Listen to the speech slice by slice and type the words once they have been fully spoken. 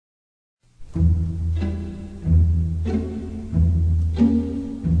How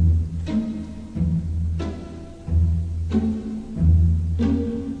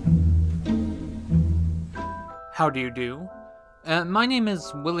do you do? My name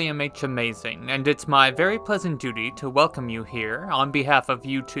is William H. Amazing, and it's my very pleasant duty to welcome you here, on behalf of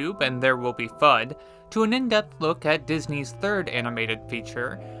YouTube and There Will Be Fudd, to an in-depth look at Disney's third animated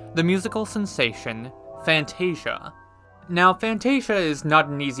feature, the musical sensation, Fantasia. Now, Fantasia is not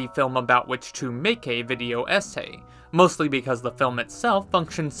an easy film about which to make a video essay, mostly because the film itself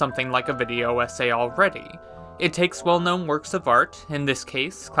functions something like a video essay already. It takes well-known works of art, in this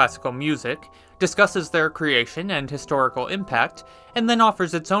case, classical music, discusses their creation and historical impact, and then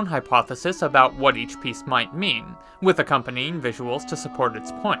offers its own hypothesis about what each piece might mean, with accompanying visuals to support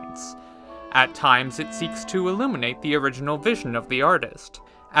its points. At times, it seeks to illuminate the original vision of the artist.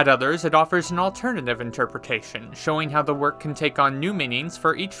 At others, it offers an alternative interpretation, showing how the work can take on new meanings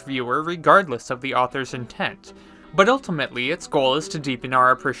for each viewer regardless of the author's intent. But ultimately, its goal is to deepen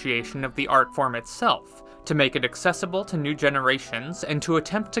our appreciation of the art form itself, to make it accessible to new generations, and to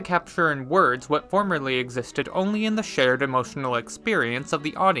attempt to capture in words what formerly existed only in the shared emotional experience of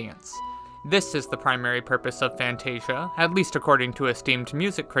the audience. This is the primary purpose of Fantasia, at least according to esteemed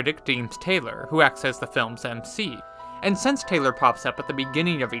music critic Deems, who acts as the film's MC. And since Taylor pops up at the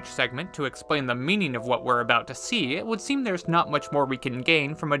beginning of each segment to explain the meaning of what we're about to see, it would seem there's not much more we can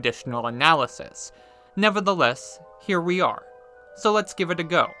gain from additional analysis. Nevertheless, here we are. So let's give it a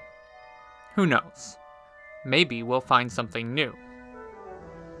go. Who knows? Maybe we'll find something new.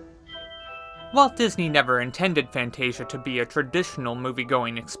 Walt Disney never intended Fantasia to be a traditional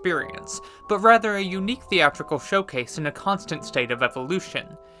movie-going experience, but rather a unique theatrical showcase in a constant state of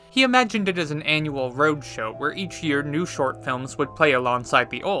evolution. He imagined it as an annual roadshow where each year new short films would play alongside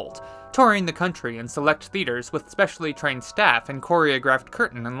the old, touring the country in select theaters with specially trained staff and choreographed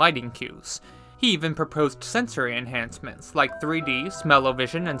curtain and lighting cues. He even proposed sensory enhancements like 3D,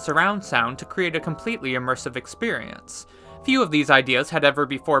 smell-o-vision, and surround sound to create a completely immersive experience. Few of these ideas had ever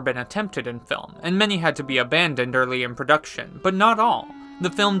before been attempted in film, and many had to be abandoned early in production, but not all. The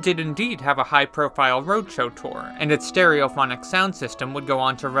film did indeed have a high-profile roadshow tour, and its stereophonic sound system would go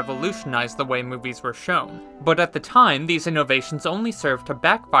on to revolutionize the way movies were shown. But at the time, these innovations only served to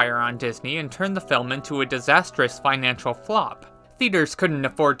backfire on Disney and turn the film into a disastrous financial flop. Theaters couldn't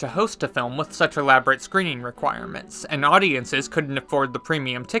afford to host a film with such elaborate screening requirements, and audiences couldn't afford the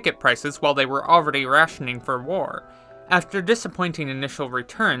premium ticket prices while they were already rationing for war. After disappointing initial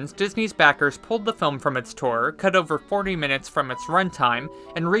returns, Disney's backers pulled the film from its tour, cut over 40 minutes from its runtime,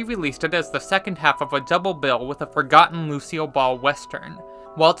 and re-released it as the second half of a double bill with a forgotten Lucille Ball western.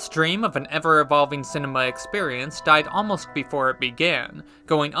 Walt's dream of an ever-evolving cinema experience died almost before it began,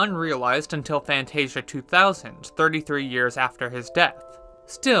 going unrealized until Fantasia 2000, 33 years after his death.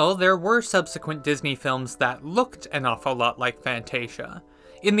 Still, there were subsequent Disney films that looked an awful lot like Fantasia.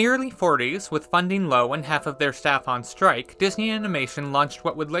 In the early 40s, with funding low and half of their staff on strike, Disney Animation launched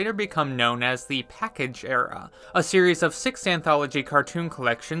what would later become known as the Package Era, a series of 6 anthology cartoon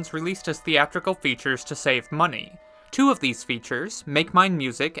collections released as theatrical features to save money. 2 of these features, Make Mine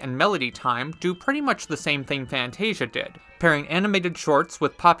Music and Melody Time, do pretty much the same thing Fantasia did, pairing animated shorts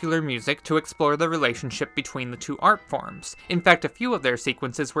with popular music to explore the relationship between the two art forms. In fact, a few of their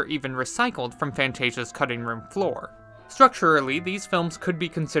sequences were even recycled from Fantasia's cutting room floor. Structurally, these films could be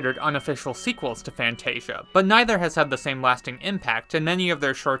considered unofficial sequels to Fantasia, but neither has had the same lasting impact, and many of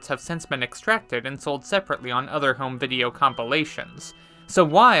their shorts have since been extracted and sold separately on other home video compilations. So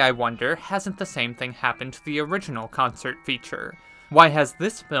why, I wonder, hasn't the same thing happened to the original concert feature? Why has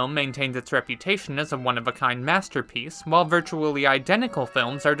this film maintained its reputation as a one-of-a-kind masterpiece, while virtually identical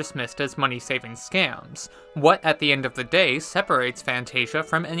films are dismissed as money-saving scams? What, at the end of the day, separates Fantasia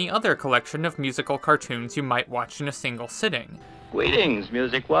from any other collection of musical cartoons you might watch in a single sitting? Greetings,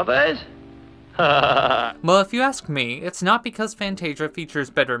 music lovers! Well, if you ask me, it's not because Fantasia features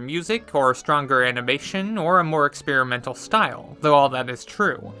better music, or stronger animation, or a more experimental style, though all that is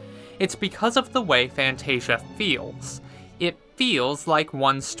true. It's because of the way Fantasia feels. It feels like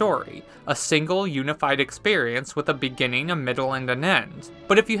one story, a single unified experience with a beginning, a middle, and an end.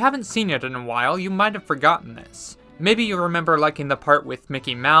 But if you haven't seen it in a while, you might have forgotten this. Maybe you remember liking the part with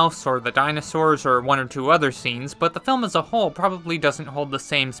Mickey Mouse, or the dinosaurs, or 1 or 2 other scenes, but the film as a whole probably doesn't hold the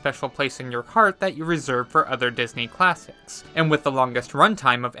same special place in your heart that you reserve for other Disney classics. And with the longest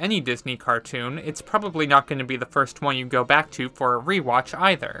runtime of any Disney cartoon, it's probably not going to be the first one you go back to for a rewatch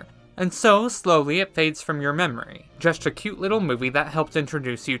either. And so, slowly it fades from your memory. Just a cute little movie that helped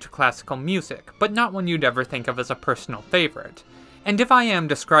introduce you to classical music, but not one you'd ever think of as a personal favorite. And if I am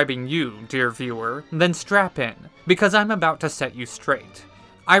describing you, dear viewer, then strap in, because I'm about to set you straight.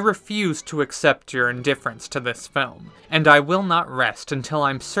 I refuse to accept your indifference to this film, and I will not rest until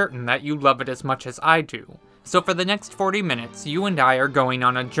I'm certain that you love it as much as I do. So for the next 40 minutes, you and I are going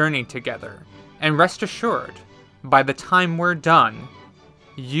on a journey together. And rest assured, by the time we're done,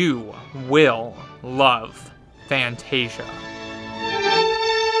 you will love Fantasia.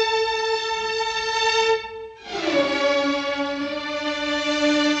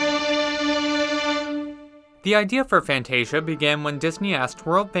 The idea for Fantasia began when Disney asked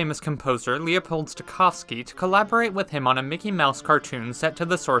world-famous composer Leopold Stokowski to collaborate with him on a Mickey Mouse cartoon set to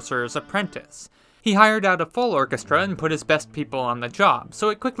the Sorcerer's Apprentice. He hired out a full orchestra and put his best people on the job, so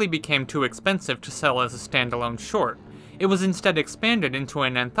it quickly became too expensive to sell as a standalone short. It was instead expanded into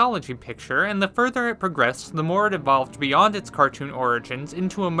an anthology picture, and the further it progressed, the more it evolved beyond its cartoon origins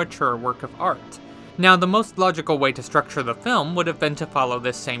into a mature work of art. Now, the most logical way to structure the film would have been to follow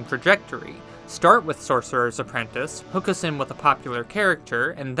this same trajectory. Start with Sorcerer's Apprentice, hook us in with a popular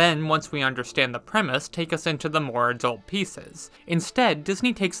character, and then, once we understand the premise, take us into the more adult pieces. Instead,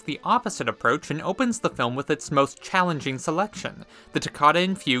 Disney takes the opposite approach and opens the film with its most challenging selection, the Toccata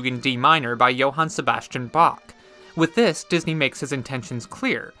and Fugue in D minor by Johann Sebastian Bach. With this, Disney makes his intentions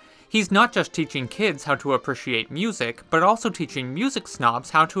clear. He's not just teaching kids how to appreciate music, but also teaching music snobs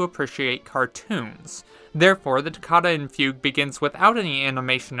how to appreciate cartoons. Therefore, the Toccata and Fugue begins without any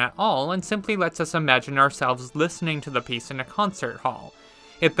animation at all and simply lets us imagine ourselves listening to the piece in a concert hall.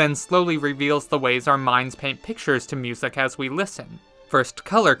 It then slowly reveals the ways our minds paint pictures to music as we listen. First,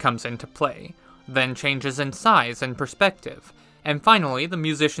 color comes into play, then changes in size and perspective, and finally, the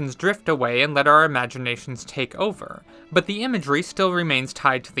musicians drift away and let our imaginations take over. But the imagery still remains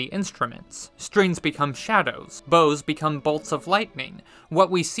tied to the instruments. Strings become shadows, bows become bolts of lightning. What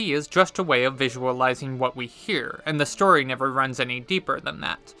we see is just a way of visualizing what we hear, and the story never runs any deeper than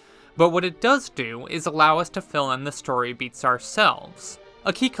that. But what it does do is allow us to fill in the story beats ourselves.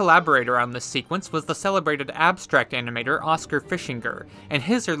 A key collaborator on this sequence was the celebrated abstract animator Oscar Fischinger, and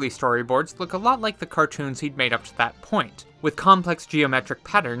his early storyboards look a lot like the cartoons he'd made up to that point, with complex geometric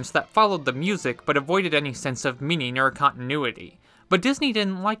patterns that followed the music but avoided any sense of meaning or continuity. But Disney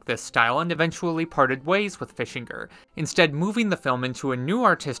didn't like this style and eventually parted ways with Fischinger, instead moving the film into a new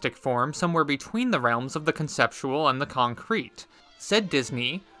artistic form somewhere between the realms of the conceptual and the concrete. Said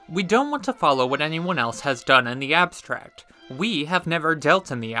Disney, "We don't want to follow what anyone else has done in the abstract. We have never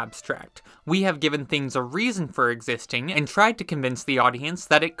dealt in the abstract. We have given things a reason for existing and tried to convince the audience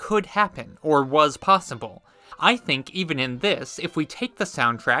that it could happen, or was possible. I think even in this, if we take the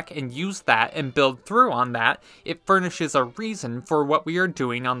soundtrack and use that and build through on that, it furnishes a reason for what we are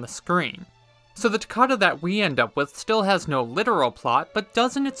doing on the screen." So the toccata that we end up with still has no literal plot, but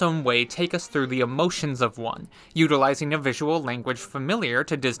does in its own way take us through the emotions of one, utilizing a visual language familiar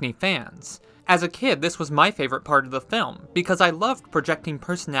to Disney fans. As a kid, this was my favorite part of the film, because I loved projecting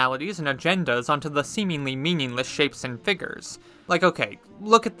personalities and agendas onto the seemingly meaningless shapes and figures. Like, okay,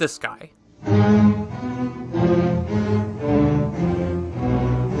 look at this guy.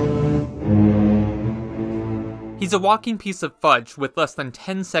 He's a walking piece of fudge with less than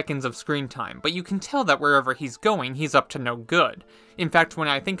 10 seconds of screen time, but you can tell that wherever he's going, he's up to no good. In fact, when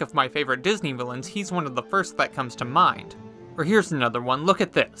I think of my favorite Disney villains, he's one of the first that comes to mind. Or here's another one, look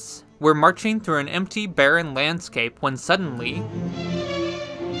at this. We're marching through an empty, barren landscape when suddenly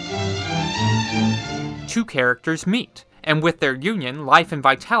two characters meet, and with their union, life and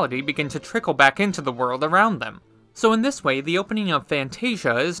vitality begin to trickle back into the world around them. So in this way, the opening of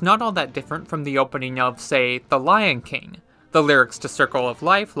Fantasia is not all that different from the opening of, say, The Lion King. The lyrics to Circle of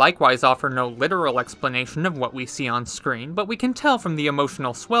Life likewise offer no literal explanation of what we see on screen, but we can tell from the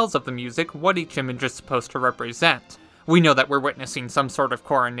emotional swells of the music what each image is supposed to represent. We know that we're witnessing some sort of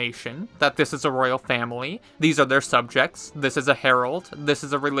coronation, that this is a royal family, these are their subjects, this is a herald, this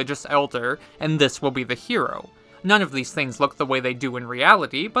is a religious elder, and this will be the hero. None of these things look the way they do in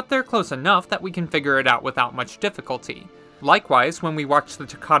reality, but they're close enough that we can figure it out without much difficulty. Likewise, when we watch the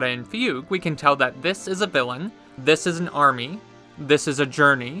toccata and fugue, we can tell that this is a villain, this is an army, this is a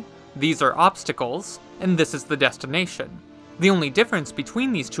journey, these are obstacles, and this is the destination. The only difference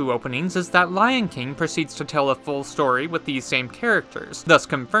between these two openings is that Lion King proceeds to tell a full story with these same characters, thus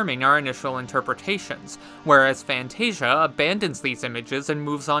confirming our initial interpretations, whereas Fantasia abandons these images and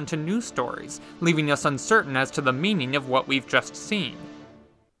moves on to new stories, leaving us uncertain as to the meaning of what we've just seen.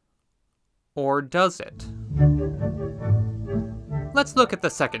 Or does it? Let's look at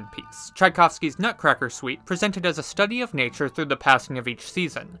the second piece, Tchaikovsky's Nutcracker Suite, presented as a study of nature through the passing of each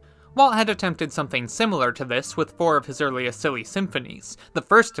season. Walt had attempted something similar to this with 4 of his earliest silly symphonies, the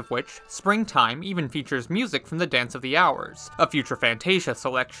first of which, Springtime, even features music from the Dance of the Hours, a future Fantasia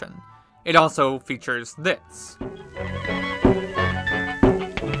selection. It also features this.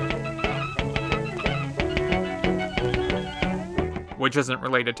 which isn't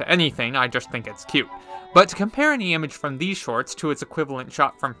related to anything, I just think it's cute. But to compare any image from these shorts to its equivalent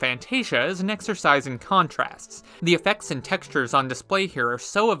shot from Fantasia is an exercise in contrasts. The effects and textures on display here are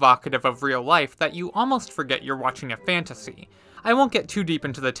so evocative of real life that you almost forget you're watching a fantasy. I won't get too deep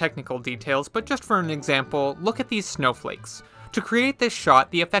into the technical details, but just for an example, look at these snowflakes. To create this shot,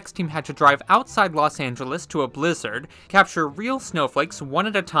 the effects team had to drive outside Los Angeles to a blizzard, capture real snowflakes one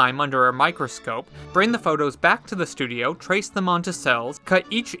at a time under a microscope, bring the photos back to the studio, trace them onto cells, cut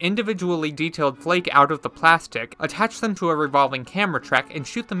each individually detailed flake out of the plastic, attach them to a revolving camera track, and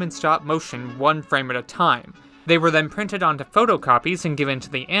shoot them in stop motion one frame at a time. They were then printed onto photocopies and given to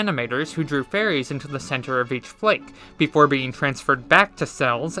the animators who drew fairies into the center of each flake, before being transferred back to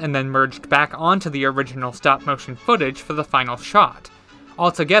cells and then merged back onto the original stop-motion footage for the final shot.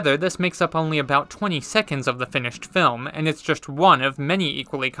 Altogether, this makes up only about 20 seconds of the finished film, and it's just one of many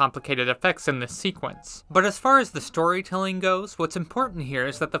equally complicated effects in this sequence. But as far as the storytelling goes, what's important here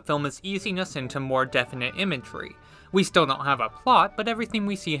is that the film is easing us into more definite imagery. We still don't have a plot, but everything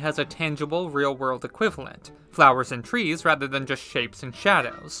we see has a tangible, real-world equivalent. Flowers and trees rather than just shapes and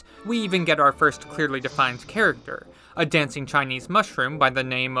shadows. We even get our first clearly defined character, a dancing Chinese mushroom by the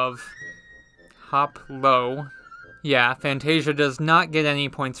name of Hop Lo. Yeah, Fantasia does not get any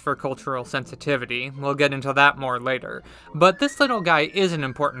points for cultural sensitivity, we'll get into that more later, but this little guy is an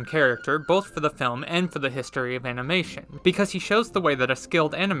important character, both for the film and for the history of animation, because he shows the way that a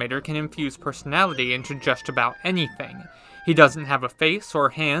skilled animator can infuse personality into just about anything. He doesn't have a face or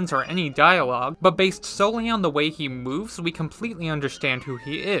hands or any dialogue, but based solely on the way he moves, we completely understand who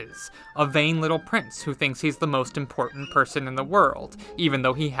he is. A vain little prince who thinks he's the most important person in the world, even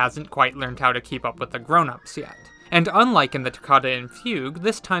though he hasn't quite learned how to keep up with the grown-ups yet. And unlike in the Toccata and Fugue,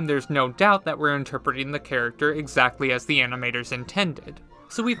 this time there's no doubt that we're interpreting the character exactly as the animators intended.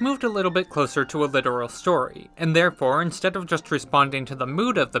 So we've moved a little bit closer to a literal story, and therefore, instead of just responding to the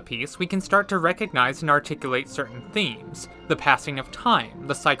mood of the piece, we can start to recognize and articulate certain themes. The passing of time,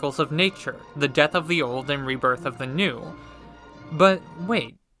 the cycles of nature, the death of the old and rebirth of the new. But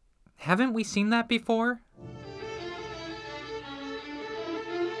wait, haven't we seen that before?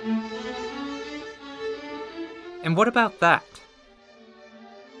 And what about that?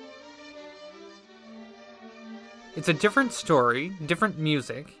 It's a different story, different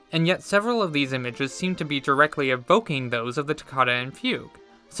music, and yet several of these images seem to be directly evoking those of the Toccata and Fugue.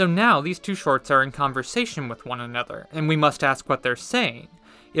 So now these two shorts are in conversation with one another, and we must ask what they're saying.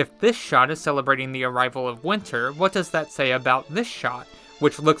 If this shot is celebrating the arrival of winter, what does that say about this shot,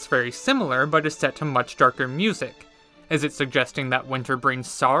 which looks very similar but is set to much darker music? Is it suggesting that winter brings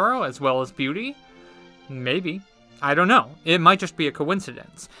sorrow as well as beauty? Maybe. I don't know, it might just be a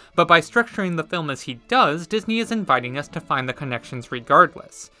coincidence, but by structuring the film as he does, Disney is inviting us to find the connections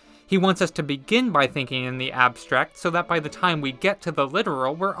regardless. He wants us to begin by thinking in the abstract so that by the time we get to the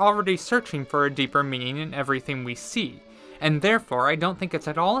literal, we're already searching for a deeper meaning in everything we see. And therefore, I don't think it's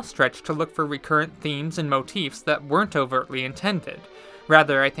at all a stretch to look for recurrent themes and motifs that weren't overtly intended.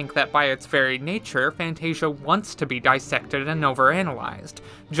 Rather, I think that by its very nature, Fantasia wants to be dissected and overanalyzed,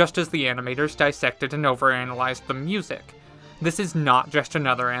 just as the animators dissected and overanalyzed the music. This is not just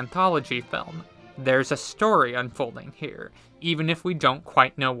another anthology film. There's a story unfolding here, even if we don't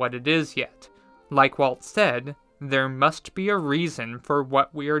quite know what it is yet. Like Walt said, there must be a reason for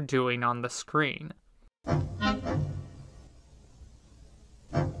what we are doing on the screen.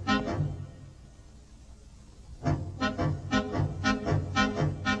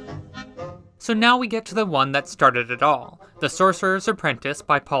 So now we get to the one that started it all, The Sorcerer's Apprentice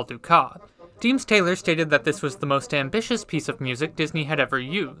by Paul Dukas. Deems Taylor stated that this was the most ambitious piece of music Disney had ever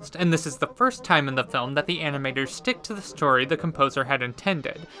used, and this is the first time in the film that the animators stick to the story the composer had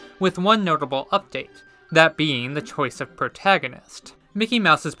intended, with one notable update, that being the choice of protagonist. Mickey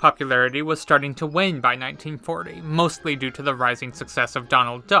Mouse's popularity was starting to wane by 1940, mostly due to the rising success of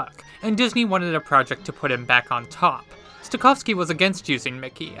Donald Duck, and Disney wanted a project to put him back on top. Stokowski was against using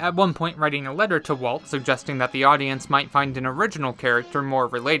Mickey, at one point writing a letter to Walt suggesting that the audience might find an original character more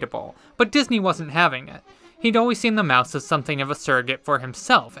relatable, but Disney wasn't having it. He'd always seen the mouse as something of a surrogate for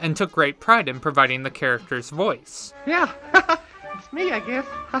himself, and took great pride in providing the character's voice. Yeah, it's me, I guess.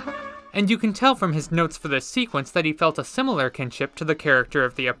 And you can tell from his notes for this sequence that he felt a similar kinship to the character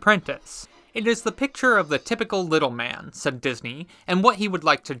of the apprentice. It is the picture of the typical little man, said Disney, and what he would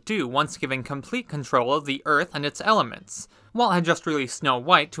like to do once given complete control of the Earth and its elements. Walt had just released Snow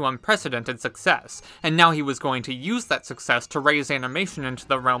White to unprecedented success, and now he was going to use that success to raise animation into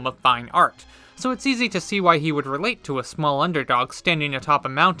the realm of fine art. So it's easy to see why he would relate to a small underdog standing atop a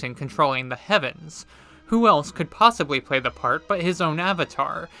mountain controlling the heavens. Who else could possibly play the part but his own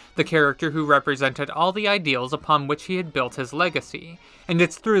avatar, the character who represented all the ideals upon which he had built his legacy? And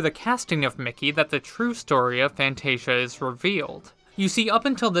it's through the casting of Mickey that the true story of Fantasia is revealed. You see, up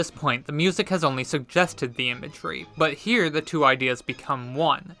until this point, the music has only suggested the imagery, but here the two ideas become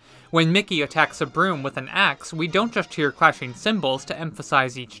one. When Mickey attacks a broom with an axe, we don't just hear clashing cymbals to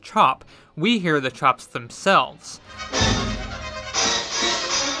emphasize each chop, we hear the chops themselves.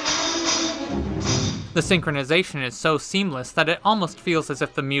 The synchronization is so seamless that it almost feels as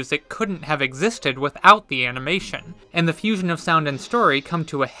if the music couldn't have existed without the animation, and the fusion of sound and story come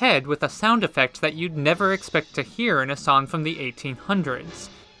to a head with a sound effect that you'd never expect to hear in a song from the 1800s.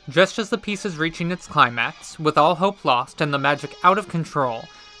 Just as the piece is reaching its climax, with all hope lost and the magic out of control,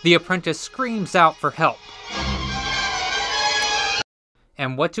 the apprentice screams out for help.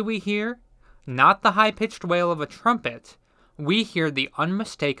 And what do we hear? Not the high-pitched wail of a trumpet. We hear the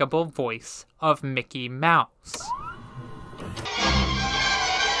unmistakable voice of Mickey Mouse.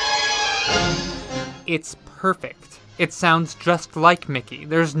 It's perfect. It sounds just like Mickey.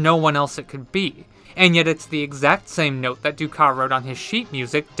 There's no one else it could be. And yet it's the exact same note that Dukas wrote on his sheet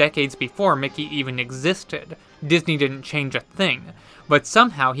music decades before Mickey even existed. Disney didn't change a thing. But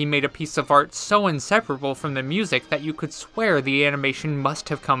somehow he made a piece of art so inseparable from the music that you could swear the animation must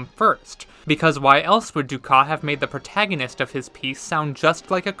have come first. Because why else would Dukas have made the protagonist of his piece sound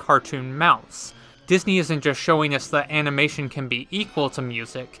just like a cartoon mouse? Disney isn't just showing us that animation can be equal to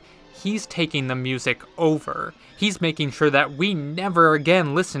music, he's taking the music over. He's making sure that we never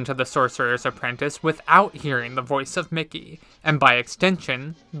again listen to The Sorcerer's Apprentice without hearing the voice of Mickey, and by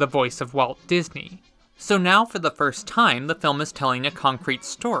extension, the voice of Walt Disney. So now for the first time, the film is telling a concrete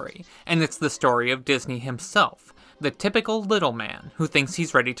story, and it's the story of Disney himself. The typical little man who thinks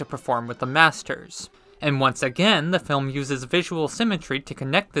he's ready to perform with the masters. And once again, the film uses visual symmetry to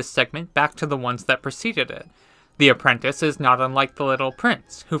connect this segment back to the ones that preceded it. The apprentice is not unlike the little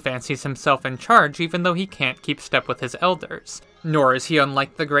prince, who fancies himself in charge even though he can't keep step with his elders. Nor is he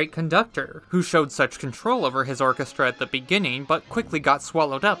unlike the great conductor, who showed such control over his orchestra at the beginning but quickly got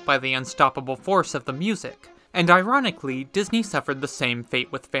swallowed up by the unstoppable force of the music. And ironically, Disney suffered the same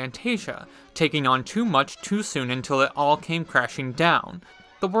fate with Fantasia, taking on too much too soon until it all came crashing down.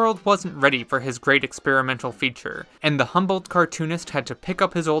 The world wasn't ready for his great experimental feature, and the humbled cartoonist had to pick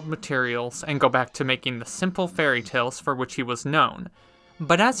up his old materials and go back to making the simple fairy tales for which he was known.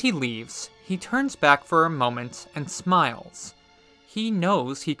 But as he leaves, he turns back for a moment and smiles. He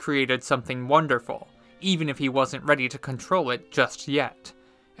knows he created something wonderful, even if he wasn't ready to control it just yet.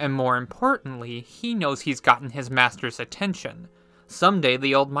 And more importantly, he knows he's gotten his master's attention. Someday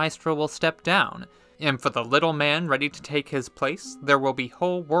the old maestro will step down, and for the little man ready to take his place, there will be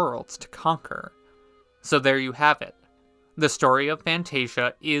whole worlds to conquer. So there you have it. The story of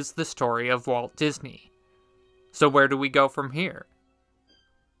Fantasia is the story of Walt Disney. So where do we go from here?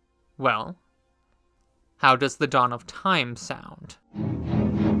 Well, how does the dawn of time sound?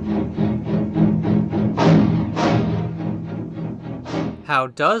 How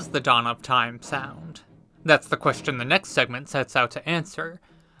does the dawn of time sound? That's the question the next segment sets out to answer.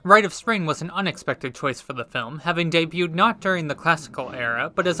 Rite of Spring was an unexpected choice for the film, having debuted not during the classical era,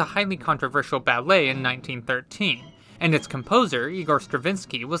 but as a highly controversial ballet in 1913, and its composer, Igor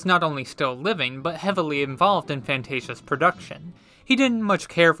Stravinsky, was not only still living, but heavily involved in Fantasia's production. He didn't much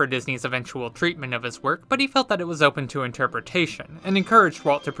care for Disney's eventual treatment of his work, but he felt that it was open to interpretation, and encouraged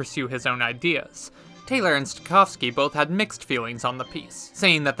Walt to pursue his own ideas. Taylor and Stokowski both had mixed feelings on the piece,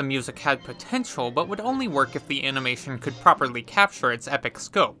 saying that the music had potential but would only work if the animation could properly capture its epic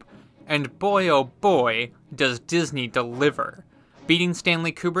scope. And boy oh boy, does Disney deliver. Beating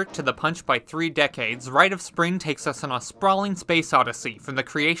Stanley Kubrick to the punch by 3 decades, Rite of Spring takes us on a sprawling space odyssey from the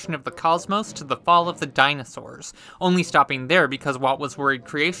creation of the cosmos to the fall of the dinosaurs, only stopping there because Walt was worried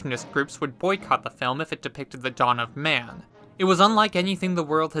creationist groups would boycott the film if it depicted the dawn of man. It was unlike anything the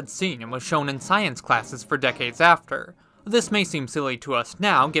world had seen and was shown in science classes for decades after. This may seem silly to us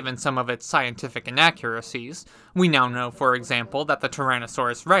now, given some of its scientific inaccuracies. We now know, for example, that the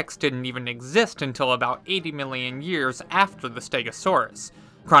Tyrannosaurus rex didn't even exist until about 80 million years after the Stegosaurus.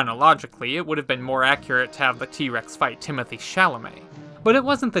 Chronologically, it would have been more accurate to have the T-Rex fight Timothée Chalamet. But it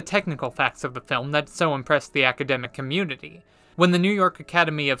wasn't the technical facts of the film that so impressed the academic community. When the New York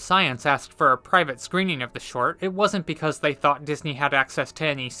Academy of Science asked for a private screening of the short, it wasn't because they thought Disney had access to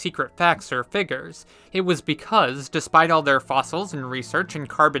any secret facts or figures. It was because, despite all their fossils and research and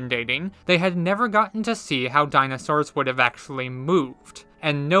carbon dating, they had never gotten to see how dinosaurs would have actually moved.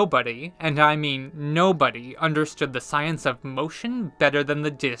 And nobody, and I mean nobody, understood the science of motion better than the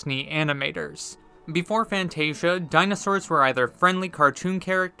Disney animators. Before Fantasia, dinosaurs were either friendly cartoon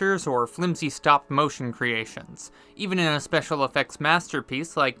characters or flimsy stop-motion creations. Even in a special effects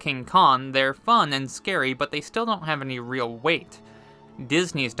masterpiece like King Kong, they're fun and scary, but they still don't have any real weight.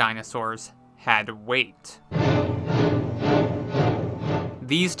 Disney's dinosaurs had weight.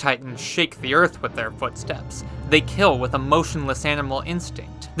 These titans shake the earth with their footsteps. They kill with a motionless animal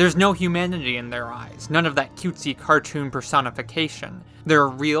instinct. There's no humanity in their eyes, none of that cutesy cartoon personification. They're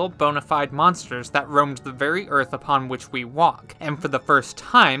real, bona fide monsters that roamed the very earth upon which we walk, and for the first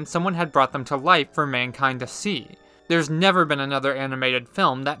time, someone had brought them to life for mankind to see. There's never been another animated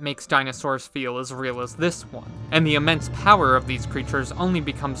film that makes dinosaurs feel as real as this one, and the immense power of these creatures only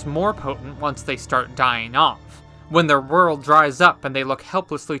becomes more potent once they start dying off. When their world dries up and they look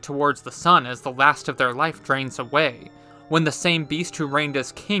helplessly towards the sun as the last of their life drains away. When the same beast who reigned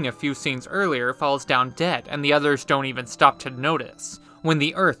as king a few scenes earlier falls down dead and the others don't even stop to notice. When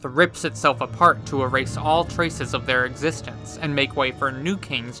the earth rips itself apart to erase all traces of their existence and make way for new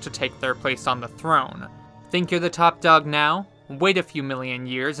kings to take their place on the throne. Think you're the top dog now? Wait a few million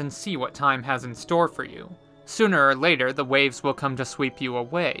years and see what time has in store for you. Sooner or later, the waves will come to sweep you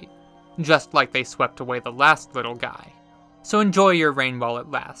away. Just like they swept away the last little guy. So enjoy your rain while it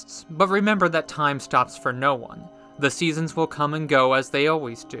lasts, but remember that time stops for no one. The seasons will come and go as they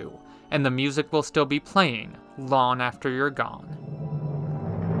always do, and the music will still be playing long after you're gone.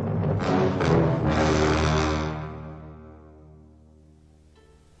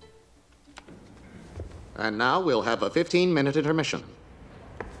 And now we'll have a 15-minute intermission.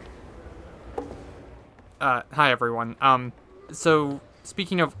 Hi everyone.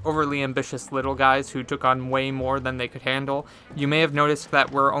 Speaking of overly ambitious little guys who took on way more than they could handle, you may have noticed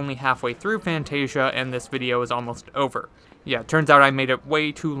that we're only halfway through Fantasia and this video is almost over. Yeah, turns out I made it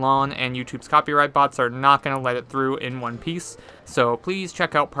way too long and YouTube's copyright bots are not going to let it through in one piece, so please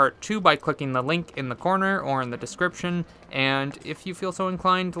check out part 2 by clicking the link in the corner or in the description, and if you feel so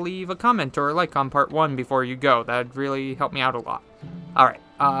inclined, leave a comment or a like on part 1 before you go. That'd really help me out a lot. Alright,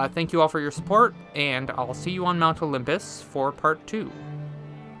 thank you all for your support, and I'll see you on Mount Olympus for part 2.